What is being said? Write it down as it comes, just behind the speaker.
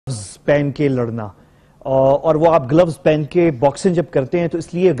पहन के लड़ना, और वो आप ग्लव्स पहन के बॉक्सिंग जब करते हैं तो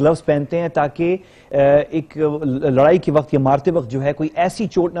इसलिए ग्लव्स पहनते हैं ताकि एक लड़ाई के वक्त या मारते वक्त जो है कोई ऐसी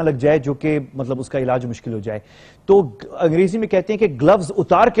चोट ना लग जाए जो कि मतलब उसका इलाज मुश्किल हो जाए। तो अंग्रेजी में कहते हैं कि ग्लव्स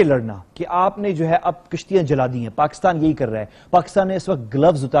उतार के लड़ना, कि आपने जो है अब किश्तियां जला दी हैं। पाकिस्तान यही कर रहा है, पाकिस्तान ने इस वक्त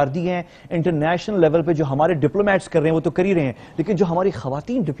ग्लव्स उतार दी हैं। इंटरनेशनल लेवल पे जो हमारे डिप्लोमेट्स कर रहे हैं वो तो कर ही रहे हैं, लेकिन जो हमारी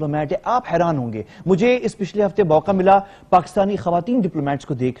खवातीन डिप्लोमेट है, आप हैरान होंगे। मुझे इस पिछले हफ्ते मौका मिला पाकिस्तानी खवातीन डिप्लोमेट्स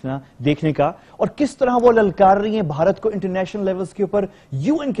को देखने का, और किस तरह वो ललकार रही हैं भारत को इंटरनेशनल लेवल्स के ऊपर,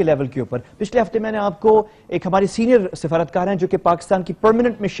 यूएन के लेवल के ऊपर। पिछले हफ्ते मैंने आपको एक हमारी सीनियर सिफारतकार हैं जो कि पाकिस्तान की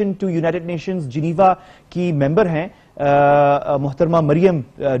permanent mission to United Nations Geneva की मेंबर हैं, محترمہ مریم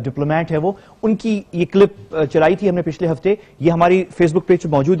डिप्लोमेट है वो, उनकी ये क्लिप चलाई थी हमने पिछले हफ्ते। ये हमारी फेसबुक पेज पर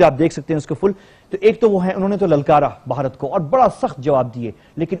मौजूद है, आप देख सकते हैं उसको फुल। तो एक तो वो है, उन्होंने तो ललकारा भारत को और बड़ा सख्त जवाब दिए,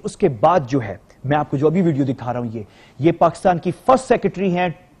 लेकिन उसके बाद जो है मैं आपको जो अभी वीडियो दिखा रहा हूं, ये पाकिस्तान की फर्स्ट सेक्रेटरी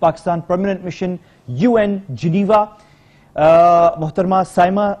हैं Pakistan permanent mission UN Geneva, मोहतरमा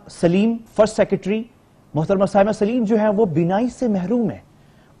साइमा सलीम फर्स्ट सेक्रेटरी। मोहतरमा साइमा सलीम जो है वो बिनाई से महरूम है,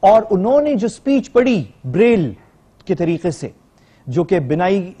 और उन्होंने जो स्पीच पढ़ी ब्रेल के तरीके से, जो कि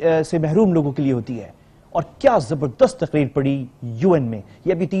बिनाई से महरूम लोगों के लिए होती है, और क्या जबरदस्त तकरीर पढ़ी यूएन में,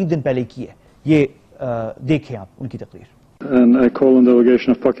 ये अभी 3 दिन पहले की है। ये देखें आप उनकी तकरीर। And I call on the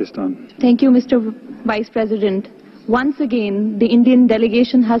delegation of Pakistan. Thank you, Mr. Vice President. Once again, the Indian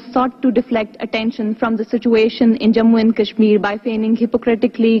delegation has sought to deflect attention from the situation in Jammu and Kashmir by feigning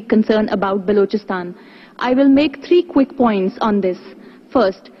hypocritically concern about Balochistan. I will make 3 quick points on this.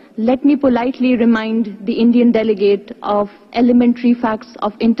 First, let me politely remind the Indian delegate of elementary facts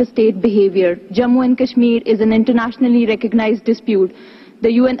of interstate behavior. Jammu and Kashmir is an internationally recognized dispute.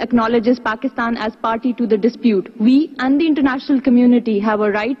 The UN acknowledges Pakistan as party to the dispute. We and the international community have a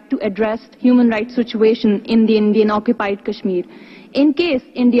right to address human rights situation in the Indian occupied Kashmir. In case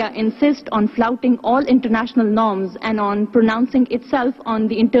India insists on flouting all international norms and on pronouncing itself on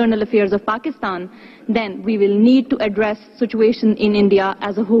the internal affairs of Pakistan, then we will need to address situation in India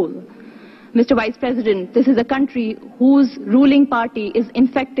as a whole. Mr. Vice President, this is a country whose ruling party is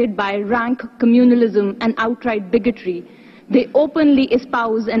infected by rank communalism and outright bigotry. They openly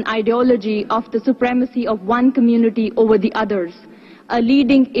espouse an ideology of the supremacy of one community over the others. A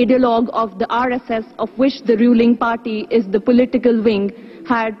leading ideologue of the RSS, of which the ruling party is the political wing,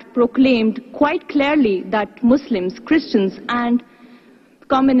 had proclaimed quite clearly that Muslims, Christians and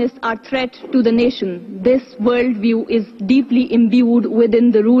communists are threat to the nation. This worldview is deeply imbued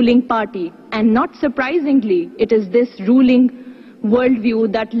within the ruling party, and not surprisingly, it is this ruling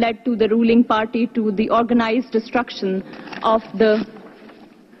worldview that led to the ruling party to the organized destruction of the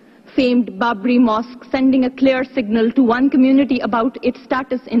famed Babri Mosque, sending a clear signal to one community about its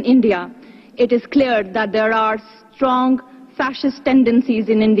status in India. It is clear that there are strong fascist tendencies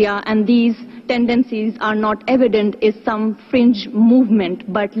in India, and these tendencies are not evident as some fringe movement,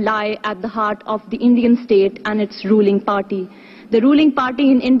 but lie at the heart of the Indian state and its ruling party. The ruling party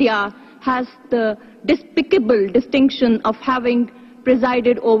in India has the despicable distinction of having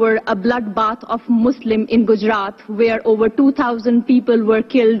presided over a bloodbath of Muslim in Gujarat, where over 2,000 people were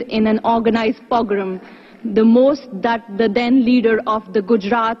killed in an organized pogrom, the most that the then leader of the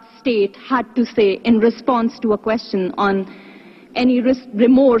Gujarat state had to say in response to a question on any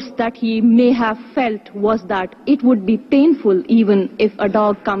remorse that he may have felt was that it would be painful even if a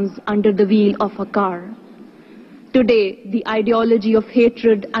dog comes under the wheel of a car. Today, the ideology of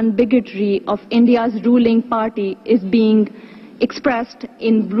hatred and bigotry of India's ruling party is being expressed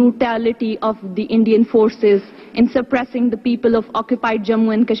in brutality of the Indian forces in suppressing the people of occupied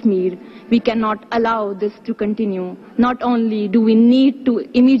Jammu and Kashmir. We cannot allow this to continue. Not only do we need to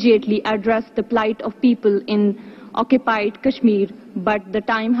immediately address the plight of people in occupied Kashmir, but the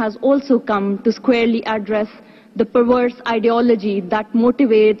time has also come to squarely address the perverse ideology that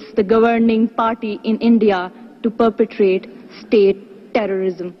motivates the governing party in India to perpetrate state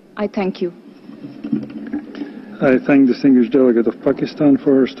terrorism. I thank you. I thank the distinguished delegate of Pakistan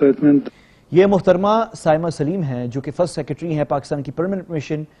for her statement. ये मोहतरमा साइमा सलीम हैं जो कि first secretary हैं पाकिस्तान की permanent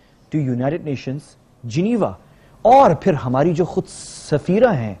mission to United Nations Geneva, और फिर हमारी जो खुद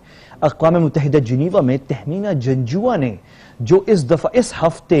सफीरा हैं अक़वाम मुत्तहिदा जिनीवा में तहमीना जंजुआ ने जो इस दफा इस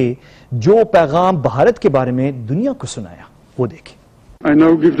हफ्ते जो पैगाम भारत के बारे में दुनिया को सुनाया, वो देखें। I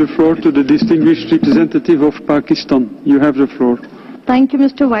now give the floor to the distinguished representative of Pakistan. You have the floor. Thank you,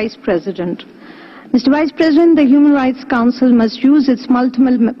 Mr. Vice President. Mr. Vice President, the Human Rights Council must use its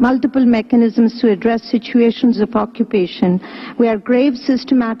multiple mechanisms to address situations of occupation where grave,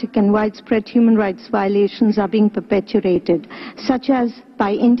 systematic and widespread human rights violations are being perpetuated, such as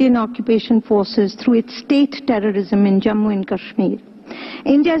by Indian occupation forces through its state terrorism in Jammu and Kashmir.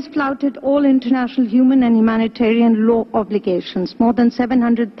 India has flouted all international human and humanitarian law obligations. More than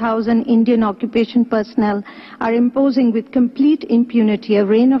 700,000 Indian occupation personnel are imposing with complete impunity a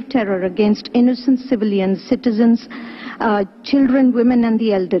reign of terror against innocent civilians, citizens, children, women and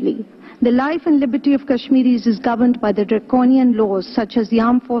the elderly. The life and liberty of Kashmiris is governed by the draconian laws such as the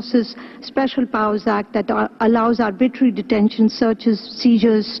Armed Forces Special Powers Act that allows arbitrary detention, searches,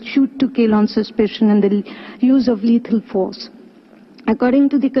 seizures, shoot to kill on suspicion and the use of lethal force. According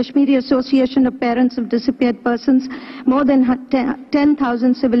to the Kashmiri Association of Parents of Disappeared Persons, more than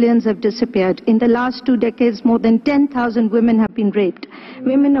 10,000 civilians have disappeared. In the last 2 decades, more than 10,000 women have been raped.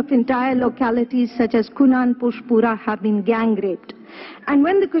 Women of entire localities such as Kuna and Pushpura have been gang raped. And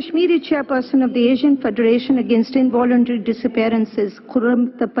when the Kashmiri chairperson of the Asian Federation Against Involuntary Disappearances,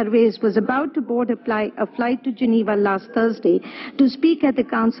 Khurram Parvez, was about to board a flight to Geneva last Thursday to speak at the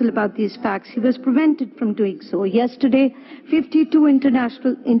Council about these facts, he was prevented from doing so. Yesterday, 52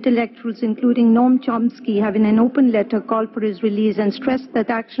 international intellectuals, including Noam Chomsky, have in an open letter called for his release and stressed that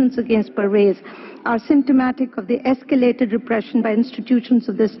actions against Parvez are symptomatic of the escalated repression by institutions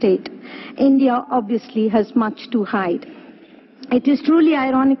of the state. India obviously has much to hide. It is truly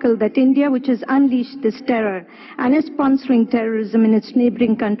ironical that India, which has unleashed this terror and is sponsoring terrorism in its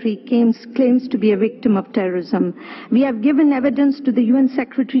neighboring country, claims to be a victim of terrorism. We have given evidence to the UN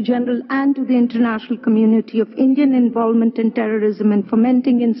Secretary General and to the international community of Indian involvement in terrorism and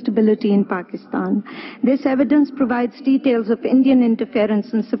fomenting instability in Pakistan. This evidence provides details of Indian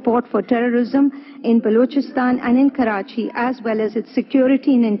interference and support for terrorism in Balochistan and in Karachi, as well as its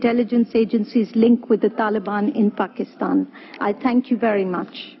security and intelligence agencies' link with the Taliban in Pakistan. I thank you very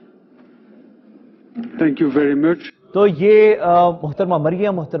much. Thank you very much. तो ये मोहतरमा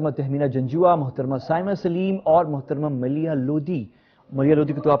मरियम, मोहतरमा तहमीना जंजुआ, मोहतरमा साइमा सलीम और मोहतरमा मलिया लोधी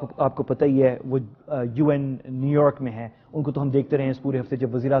को तो आपको पता ही है, वो UN न्यूयॉर्क में है। उनको तो हम देखते रहे हैं इस पूरे हफ्ते,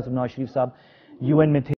 जब वज़ीर आज़म नवाज शरीफ साहब UN में थे।